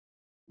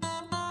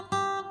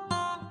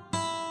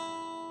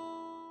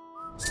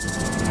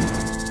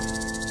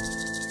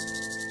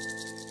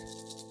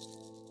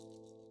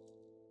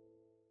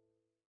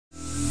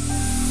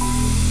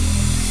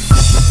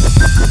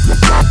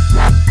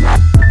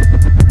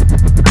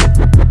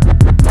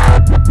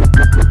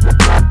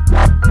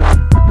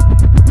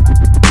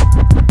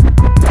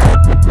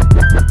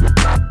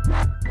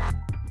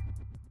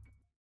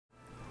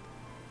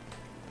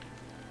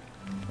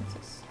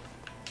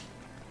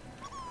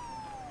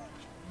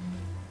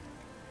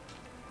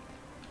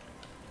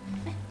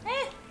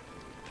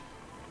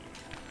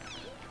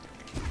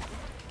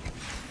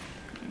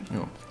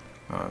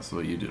that's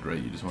what you did, right?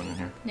 You just went in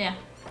here. Yeah.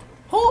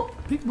 Oh,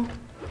 peekaboo.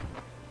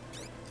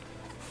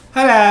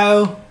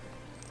 Hello.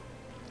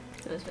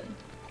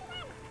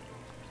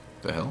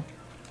 The hell?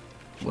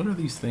 What are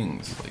these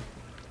things like?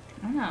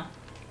 I don't know.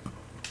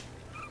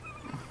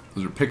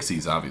 Those are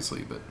pixies,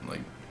 obviously, but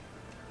like.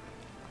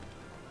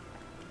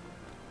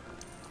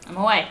 I'm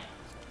away.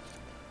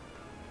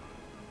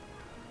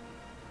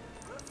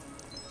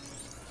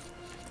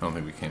 I don't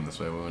think we came this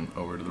way. We went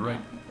over to the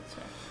right.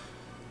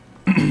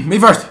 That's right. Me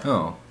first.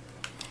 Oh.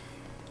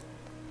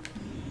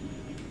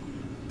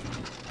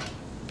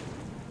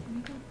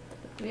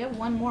 We have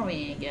one more we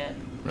need to get.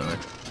 Really?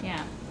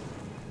 Yeah.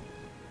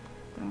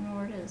 I don't know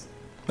where it is.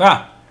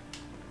 Ah!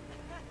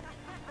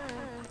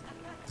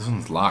 This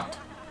one's locked.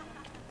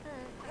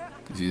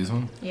 You see this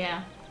one?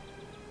 Yeah.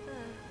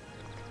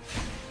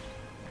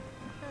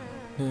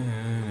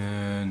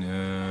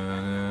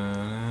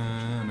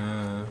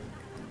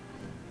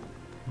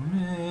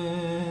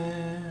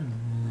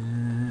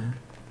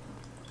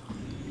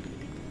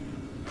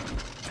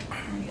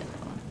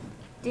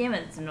 Damn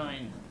it, it's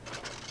annoying.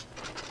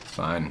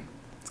 Fine.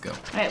 Let's go.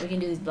 Alright, we can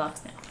do these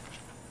blocks now.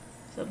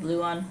 So blue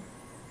one.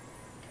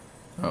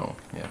 Oh,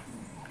 yeah.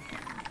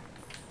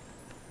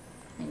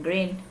 And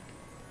green.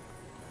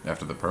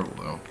 After the purple,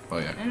 though. Oh,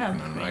 yeah. No,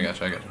 No, I got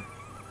you.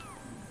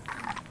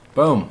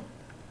 Boom.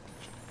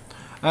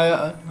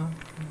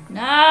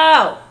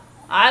 No!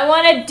 I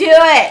want to do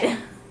it!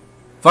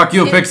 Fuck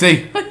you,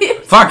 Pixie!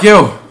 Fuck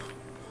you!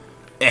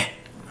 Eh.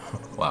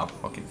 Wow.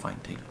 Okay, fine.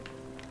 Take it.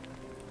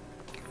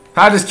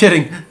 I'm just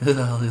kidding.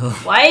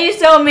 Why are you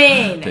so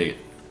mean? Take it.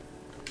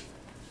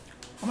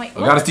 Oh my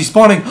Oh god, it's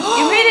despawning!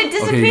 You made it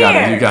disappear!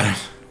 Okay, you got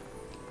it.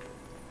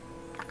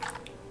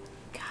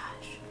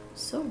 Gosh,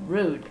 so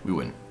rude. We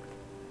win.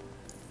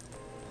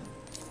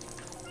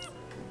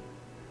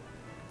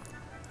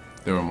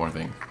 There were more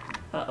things.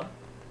 Uh-oh.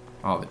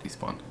 Oh, they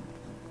despawned.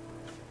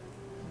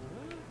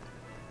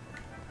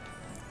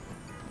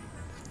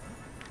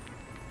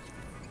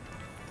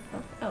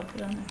 Oh, put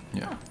it on there.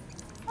 Yeah.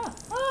 Oh.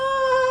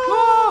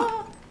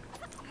 Oh.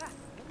 Ah!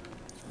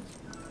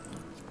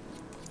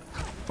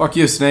 Fuck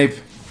you, Snape.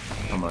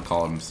 I'm gonna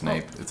call him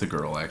Snape. Oh. It's a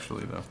girl,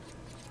 actually, though.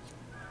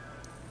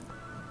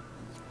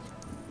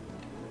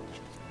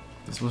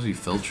 Is this supposed to be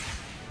Filch?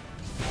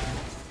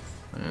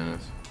 Yeah, it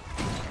is.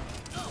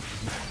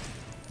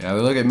 Yeah,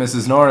 look at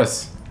Mrs.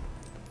 Norris.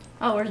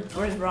 Oh,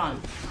 where's Ron?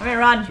 Come here,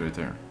 Ron. It's right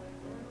there.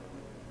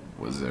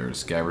 Was there a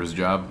Scabbers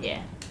job?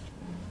 Yeah.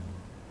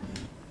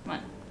 Come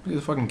on. Look at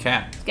the fucking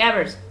cat.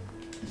 Scabbers.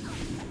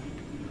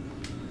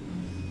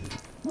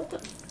 What the?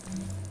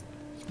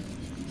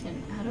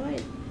 How do I?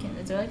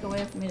 Is there like a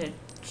way for me to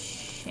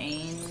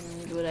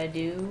change what I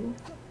do?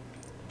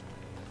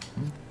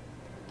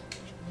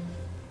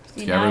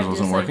 See, Scabbers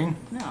wasn't working?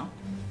 No.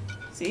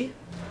 See?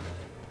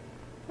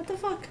 What the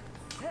fuck?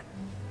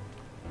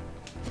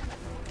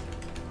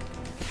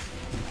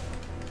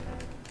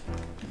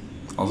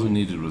 All we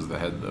needed was the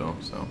head, though,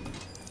 so.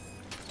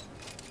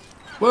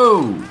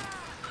 Whoa!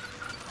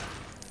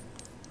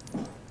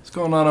 What's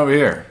going on over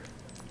here?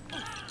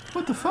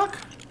 What the fuck?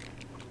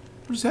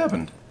 What just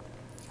happened?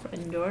 Fred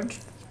and George?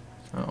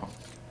 Oh.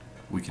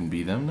 We can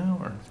be them now,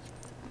 or?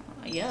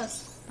 I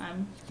guess.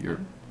 I'm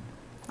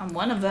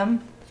one of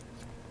them.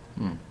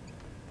 Hmm.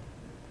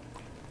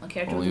 What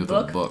character Only with a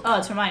with a book? book. Oh,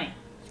 it's Hermione.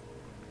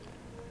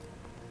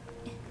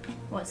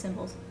 What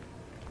symbols?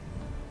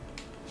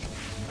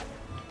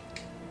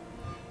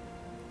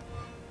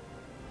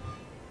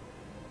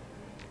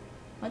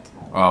 What?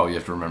 Oh, you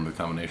have to remember the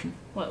combination.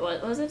 What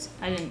was it?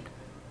 I didn't.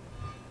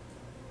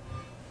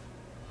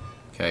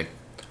 Okay.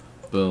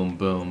 Boom,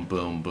 boom,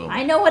 boom, boom.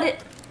 I know what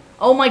it.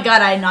 Oh my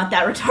god, I'm not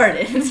that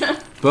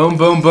retarded. Boom,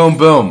 boom, boom,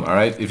 boom. All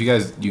right. If you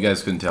guys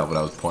couldn't tell, but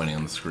I was pointing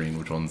on the screen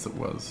which ones it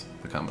was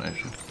the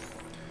combination.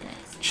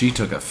 Thanks. She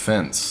took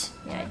offense.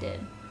 Yeah, I did.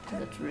 Cause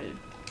that's rude.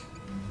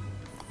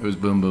 It was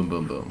boom, boom,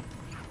 boom, boom.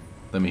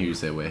 Let me hear you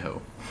say way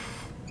ho.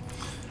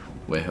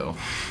 Way ho.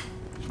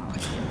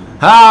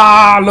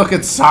 Ah! Look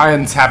at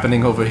science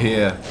happening over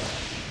here.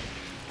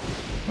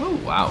 Oh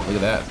wow!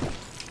 Look at that.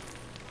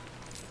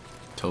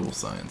 Total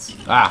science.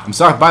 Ah! I'm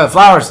stuck by the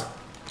flowers.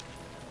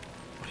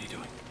 What are you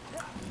doing?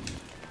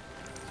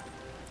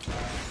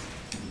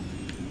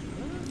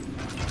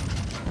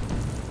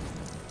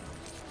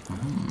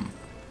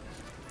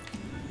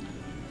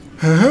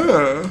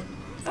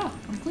 Oh,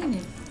 I'm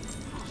cleaning.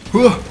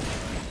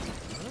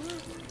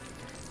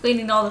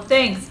 Cleaning all the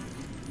things.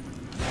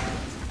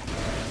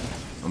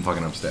 I'm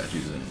fucking up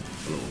statues and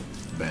a little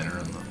banner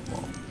on the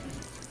wall.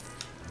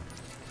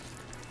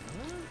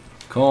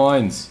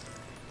 Coins!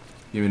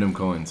 Give me them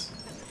coins.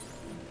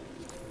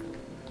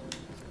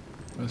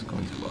 Where's the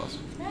coins you lost?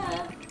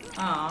 Yeah.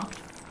 Aw.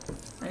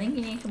 I think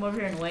you need to come over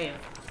here and wave.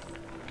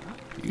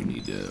 You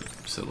need to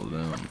settle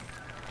down.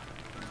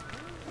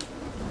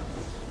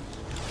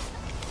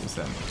 What's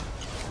that mean?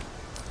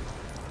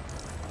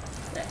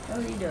 What the hell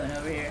are you doing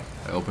over here?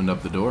 I opened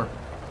up the door.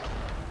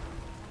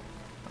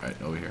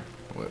 Alright, over here.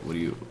 What do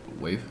you...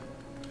 wave?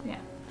 Yeah.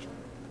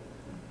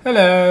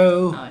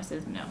 Hello! Oh, it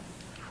says no.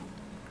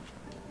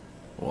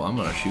 Well, I'm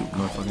gonna shoot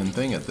my fucking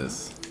thing at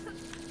this.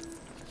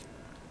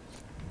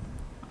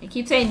 You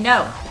keep saying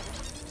no.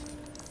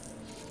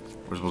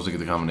 We're supposed to get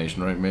the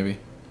combination right, maybe?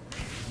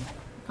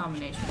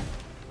 Combination.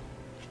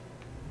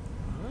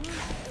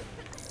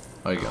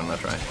 Oh, you go. I'm not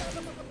trying.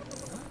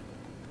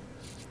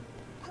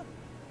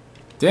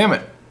 Damn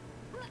it!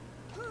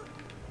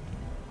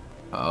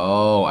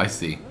 Oh, I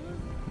see.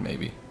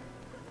 Maybe.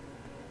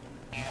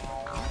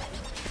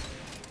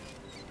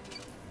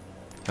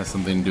 Has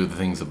something to do with the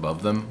things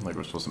above them? Like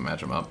we're supposed to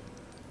match them up?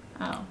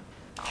 Oh.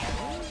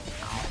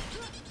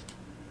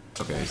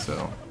 Okay,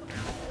 so...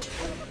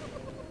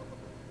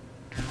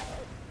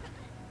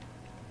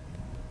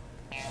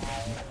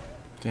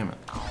 Damn it.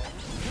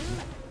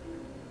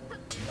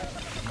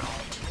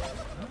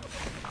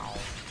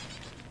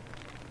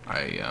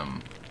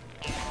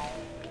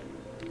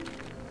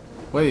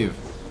 Wave.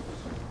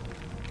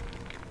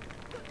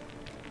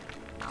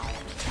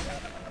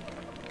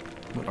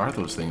 What are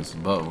those things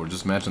above? We're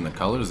just matching the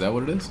colors? Is that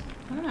what it is?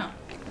 I don't know.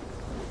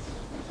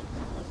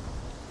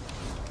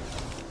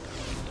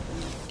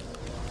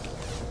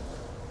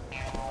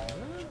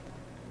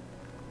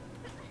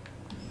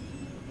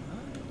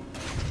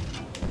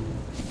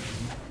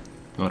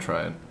 I'll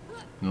try it.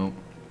 Nope.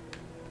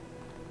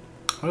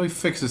 How do we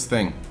fix this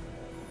thing?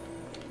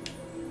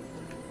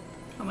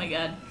 Oh my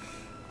god.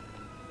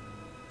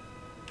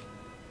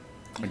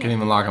 I can't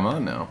even lock them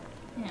on now.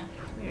 Yeah,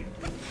 it's weird.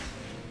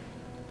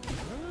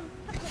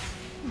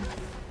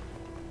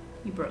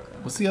 You broke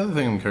them. What's the other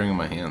thing I'm carrying in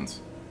my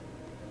hands?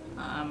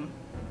 I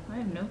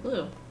have no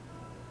clue.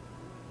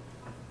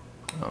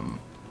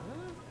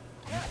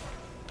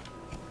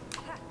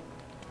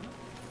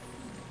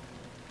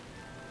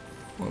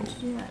 Why did you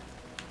do that?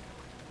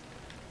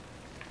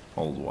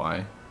 Hold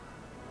Y.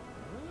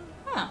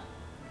 Oh.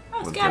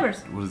 Oh,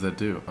 scabbers. What does that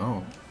do?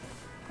 Oh.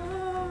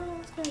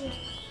 Oh, scabbers.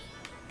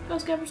 Go,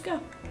 scabbers, go.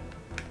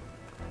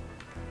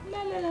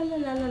 La la la la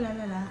la la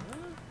la la.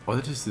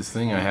 What is this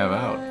thing I have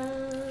out?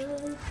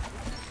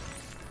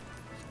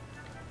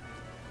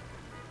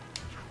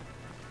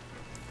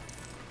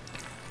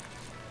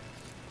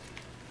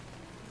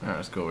 Alright,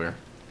 let's go over here.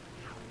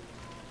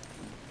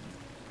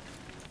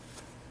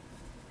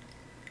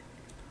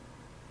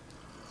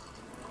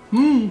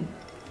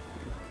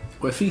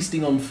 We're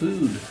feasting on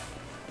food.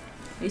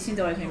 These things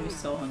always make me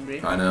so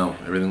hungry. I know.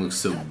 Everything looks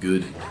so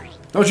good.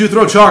 Don't you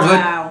throw chocolate!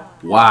 Wow.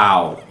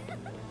 Wow.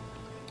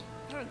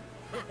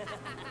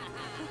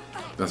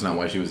 That's not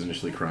why she was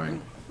initially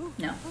crying.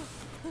 No.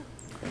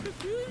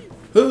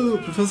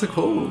 Oh, Professor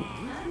Cole.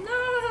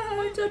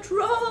 No, it's a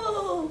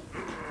troll.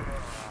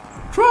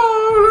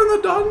 Troll in the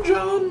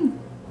dungeon.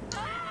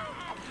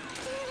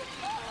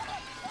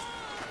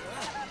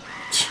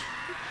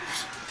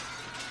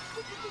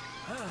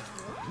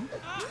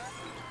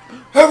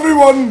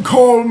 Everyone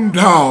calm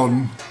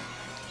down.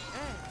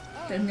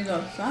 Then you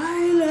go,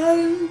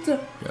 silent.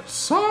 Yeah,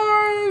 silence.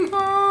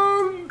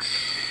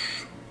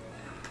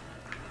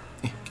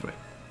 Get away.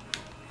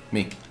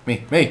 Me.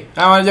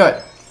 I want to do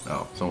it.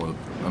 Oh, someone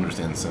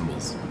understands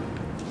symbols.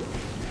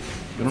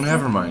 We don't have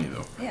Hermione,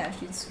 though. Yeah,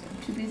 she's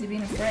too busy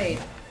being afraid.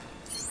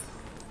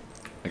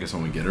 I guess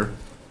when we get her.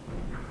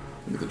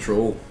 Look at the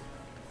troll.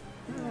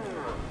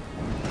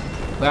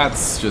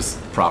 That's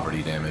just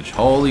property damage.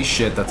 Holy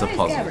shit, that's a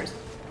puzzle. Scabbers.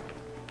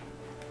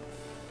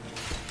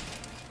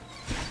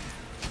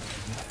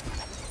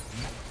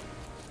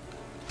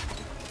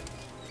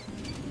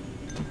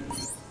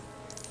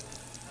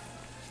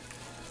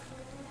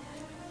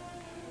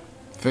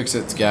 Fix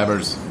it,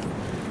 Scabbers.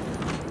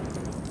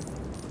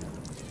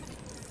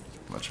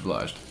 Much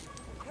obliged.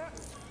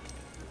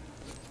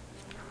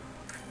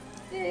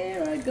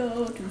 Here I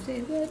go to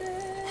save the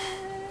day.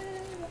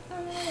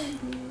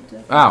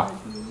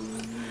 Ow.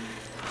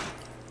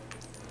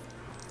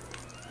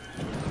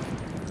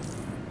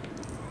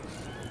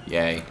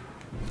 Yay.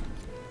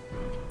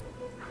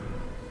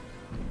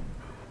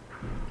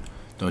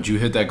 Don't you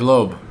hit that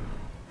globe.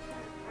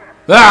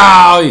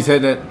 Ah, he's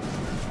hitting it.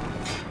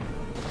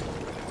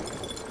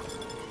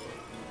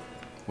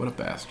 What a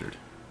bastard.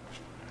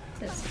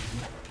 This.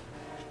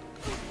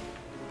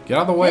 Get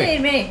out of the way. Hey,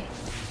 me.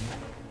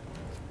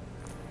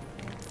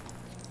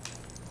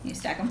 You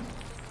stack them.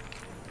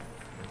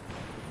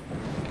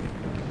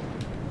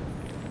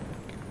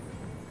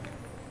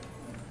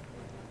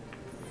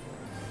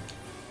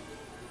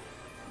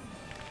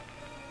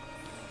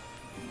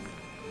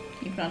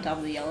 Can you put on top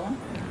of the yellow one?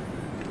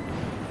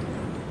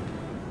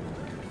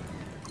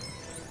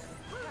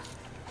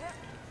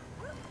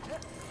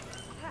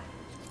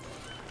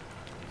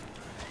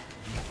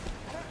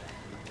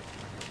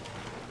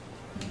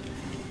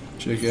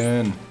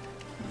 Chicken.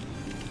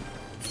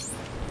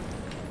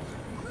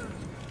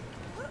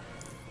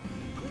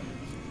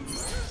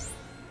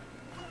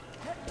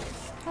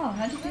 Oh,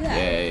 how'd you do that?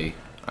 Yay.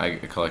 I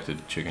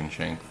collected chicken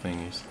shank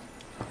thingies.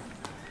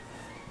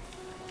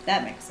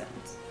 That makes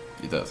sense.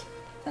 It does.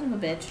 Son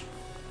of a bitch.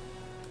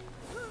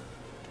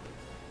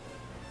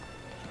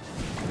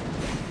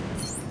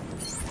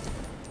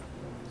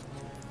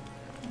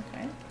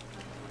 Okay.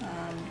 Do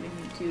we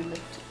need to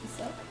lift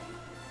this up?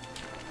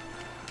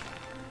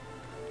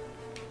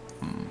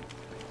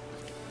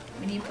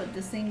 put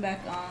this thing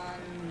back on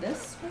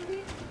this,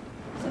 maybe?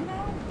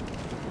 Somehow?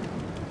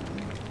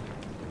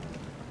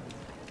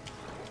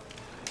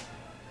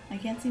 I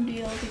can't seem to be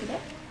able to pick it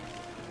up.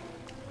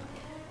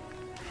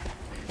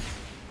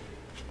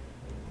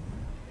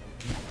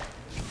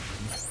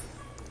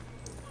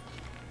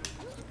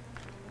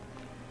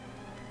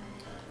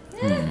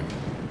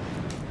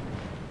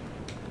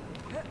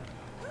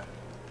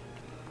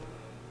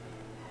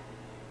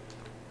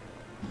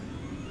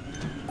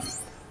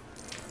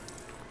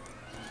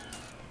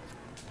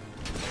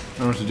 I don't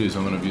know what to do, so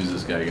I'm gonna abuse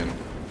this guy again.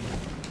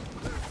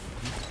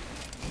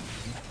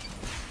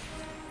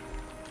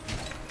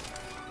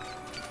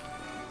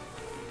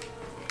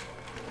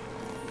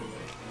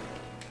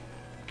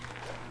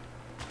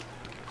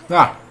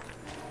 Ah!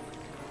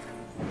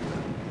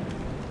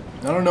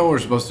 I don't know what we're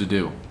supposed to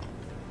do.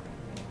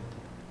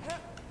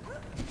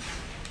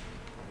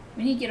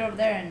 We need to get over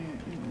there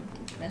and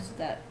mess with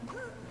that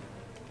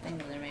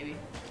thing over there, maybe.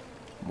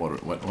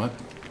 What?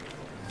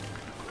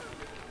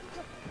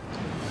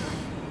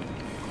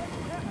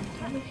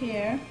 Over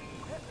here.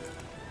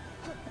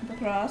 Up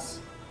across.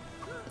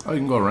 Oh, you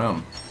can go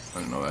around. I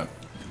didn't know that.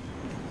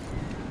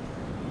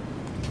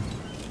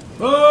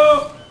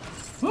 Oh!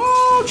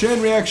 Oh!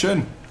 Chain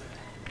reaction!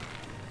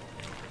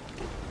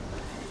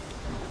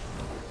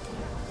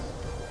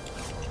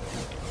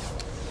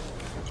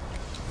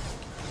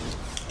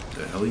 What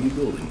the hell are you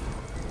building?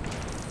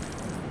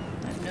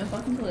 I have no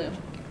fucking clue.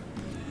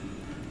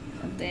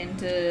 Something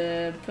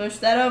to push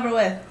that over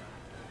with.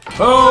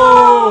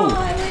 Oh! Oh,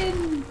 I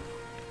win!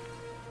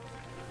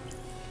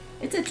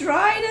 It's a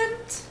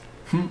trident!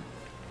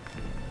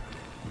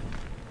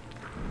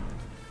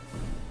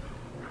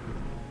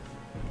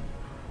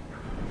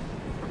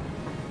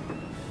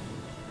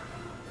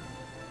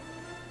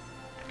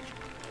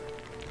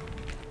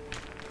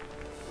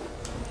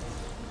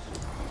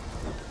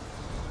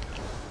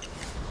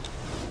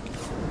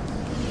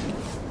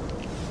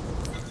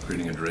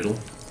 Creating a dreidel.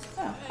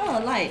 Oh,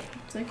 a light,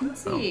 so I can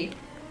see.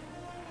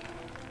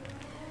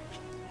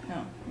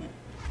 Oh, wait.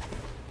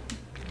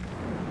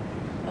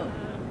 Oh,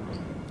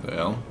 The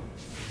hell?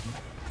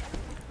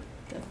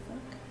 the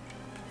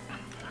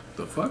fuck?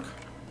 The fuck?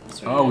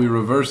 That's Oh, we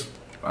reversed.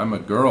 I'm a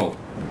girl.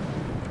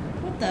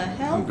 What the I'm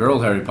hell? girl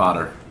Harry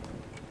Potter.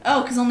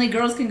 Oh, because only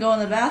girls can go in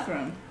the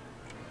bathroom.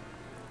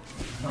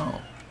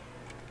 Oh.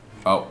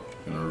 Oh,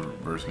 gonna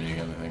reverse me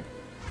again, I think.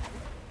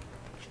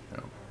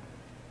 No.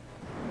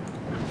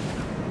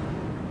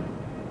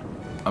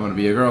 I'm gonna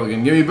be a girl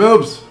again. Give me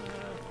boobs!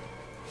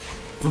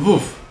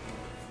 Poof.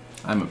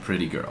 I'm a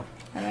pretty girl.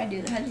 How do I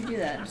do that? How did you do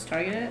that? Just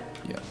target it?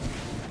 Yeah.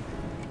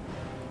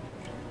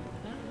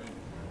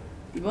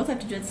 We both have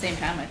to do it at the same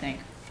time, I think.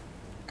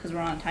 Because we're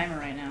on a timer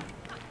right now.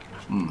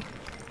 Hmm.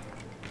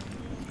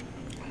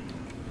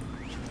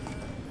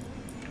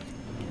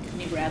 Can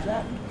you grab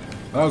that?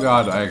 Oh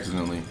god, I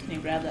accidentally. Can you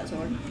grab that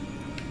sword?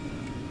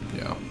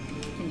 Yeah.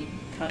 Can you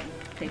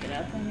pick it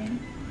up, I mean?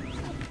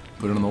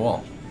 Put it on the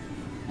wall.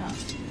 Oh.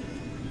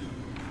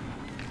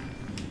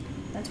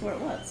 That's where it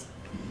was.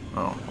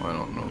 Oh, well, I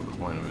don't know what the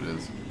point of it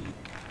is.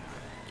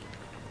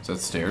 Is that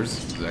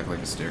stairs? Does it act like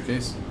a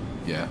staircase?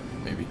 Yeah,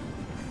 maybe.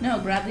 No,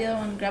 grab the other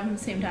one. Grab them at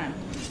the same time.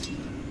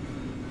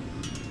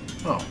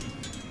 Oh.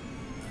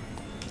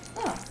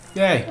 Oh.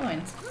 Yay!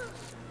 Coins.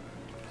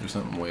 There's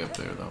something way up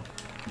there, though.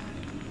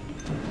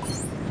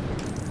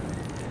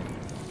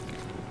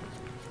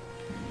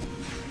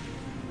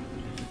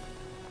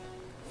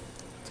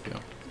 Let's go.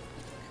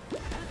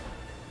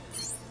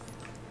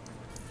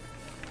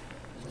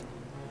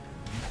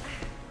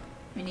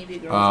 We need to be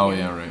girls. Oh, again.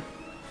 yeah, right.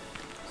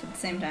 So at the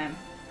same time.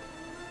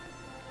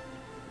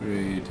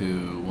 3,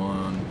 2,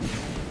 1. And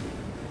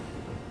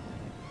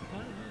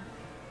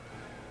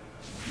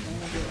then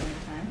we'll do it one at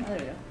a time. Oh, there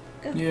we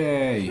go. Go.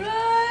 Yay!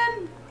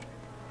 Run!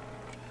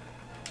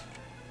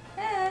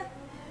 Ah.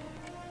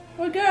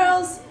 We're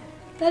girls.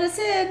 Let us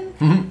in.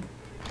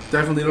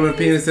 Definitely don't have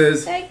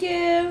penises. Thank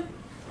you.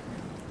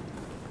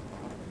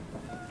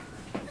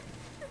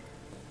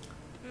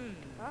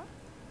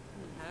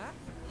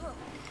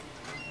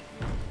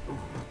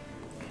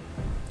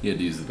 He had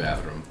to use the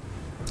bathroom.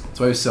 That's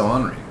why he was so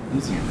ornery. He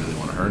doesn't really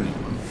want to hurt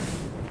anyone.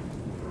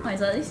 Oh,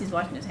 so at least he's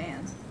washing his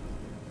hands.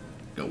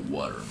 Got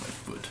water in my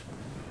foot.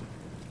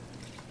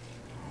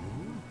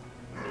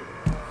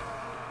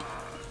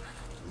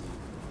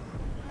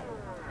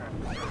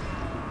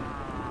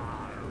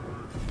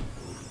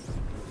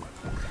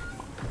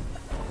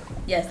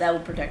 Yes, that will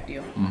protect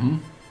you. Mm-hmm.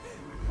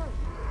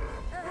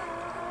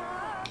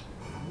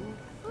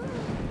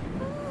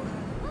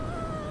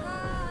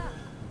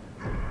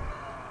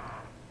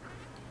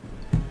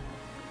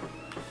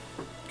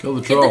 Kill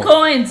the troll. Get the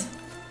coins!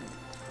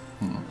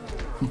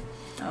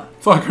 Oh.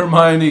 Fuck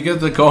Hermione, get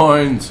the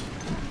coins!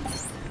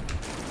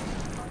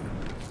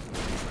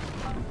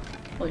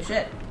 Holy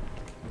shit.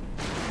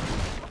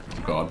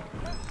 God.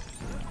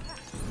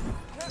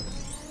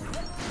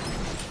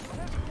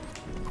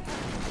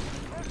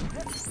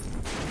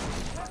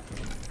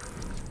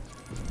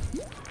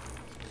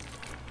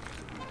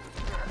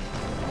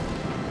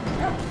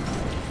 Oh,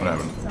 What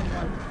happened?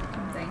 someone.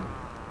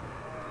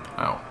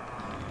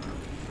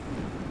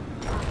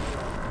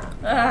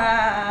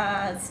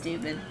 Ah, that's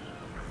stupid.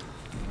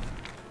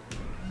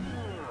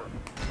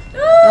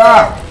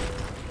 Ah!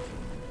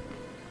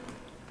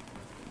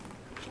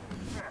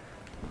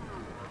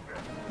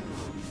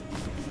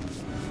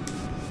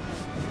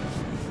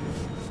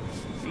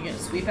 Are you gonna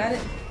sweep at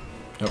it?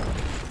 Nope.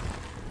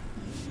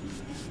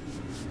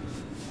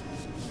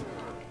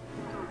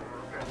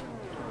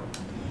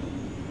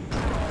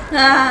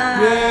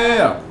 Ah!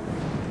 Yeah!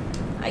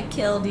 I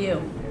killed you.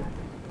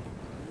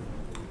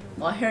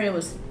 While Harry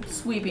was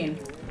sweeping.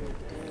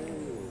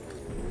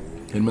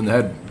 Hit him in the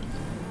head.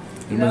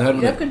 Hit him in the head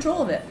with You have it.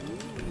 control of it.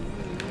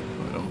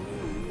 I don't.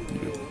 You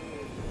do.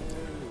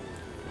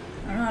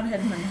 I don't know how to hit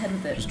him in the head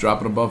with it. Just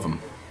drop it above him.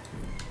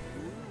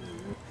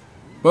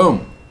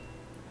 Boom!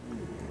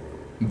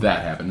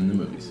 That happened in the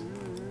movies.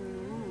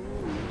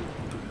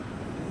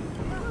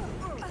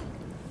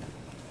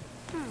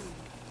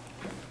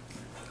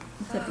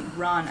 Except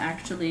Ron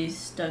actually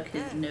stuck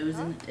his nose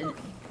in it and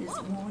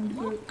his wand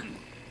broke.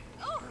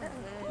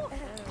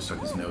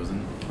 Stuck his nose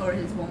in. Or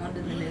his wand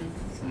in the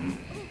nose.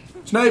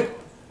 Snape!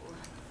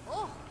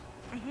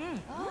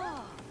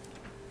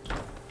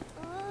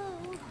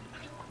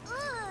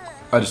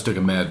 I just took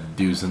a mad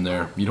deuce in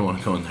there. You don't want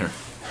to go in there.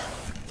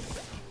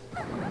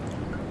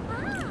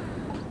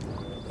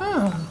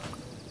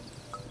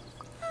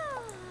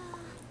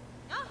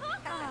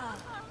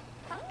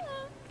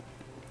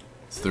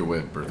 It's their way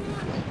of birth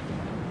control.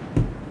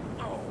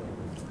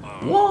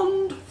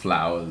 Wand,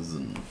 flowers,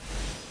 and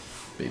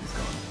baby's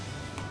gone.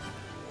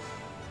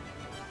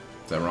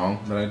 Is that wrong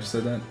that I just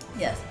said that?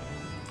 Yes.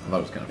 I thought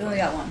it was kind of You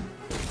funny. only got one.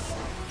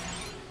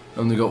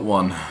 Only got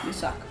one. You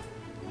suck.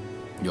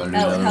 You want to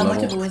do Oh, another how level?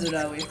 much of a wizard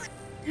are we?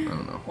 I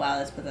don't know. Wow,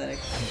 that's pathetic.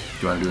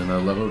 Do you want to do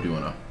another level or do you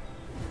want to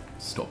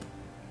stop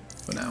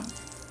for now?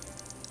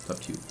 It's up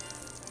to you.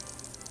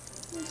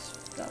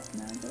 Stop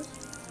now, just.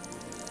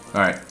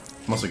 Alright.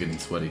 I'm also getting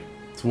sweaty.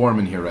 It's warm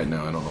in here right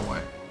now. I don't know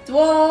why. It's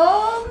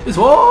warm! It's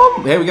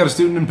warm! Hey, we got a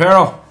student in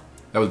peril.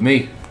 That was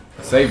me.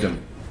 I saved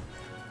him.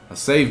 I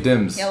saved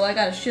him. Yeah, well, I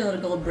got a shitload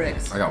of gold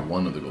bricks. I got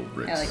one of the gold I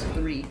bricks. got like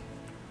 3.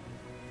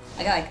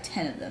 I got like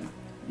 10 of them.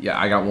 Yeah,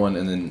 I got one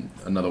and then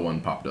another one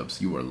popped up,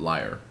 so you were a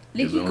liar.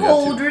 Because we Leaky only got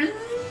two.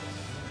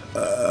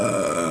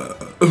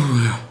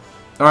 cauldron!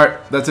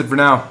 Alright, that's it for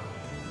now.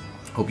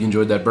 Hope you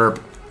enjoyed that burp.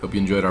 Hope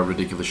you enjoyed our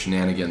ridiculous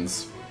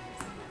shenanigans.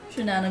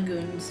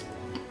 Shenanigans.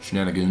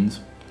 Shenanigans.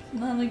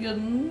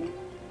 Shenanigans.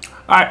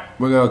 Alright,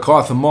 we're gonna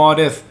call some more of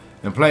this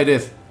and play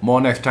this more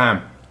next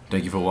time.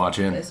 Thank you for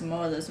watching. Play some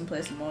more of this and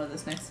play some more of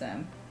this next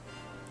time.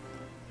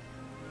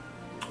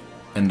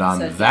 And on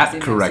Said that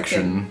GassyMexican.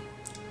 correction,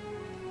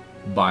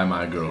 by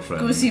my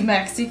girlfriend.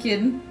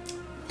 GassyMexican.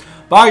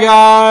 Bye,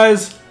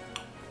 guys!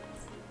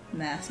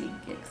 Massy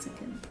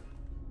Mexican.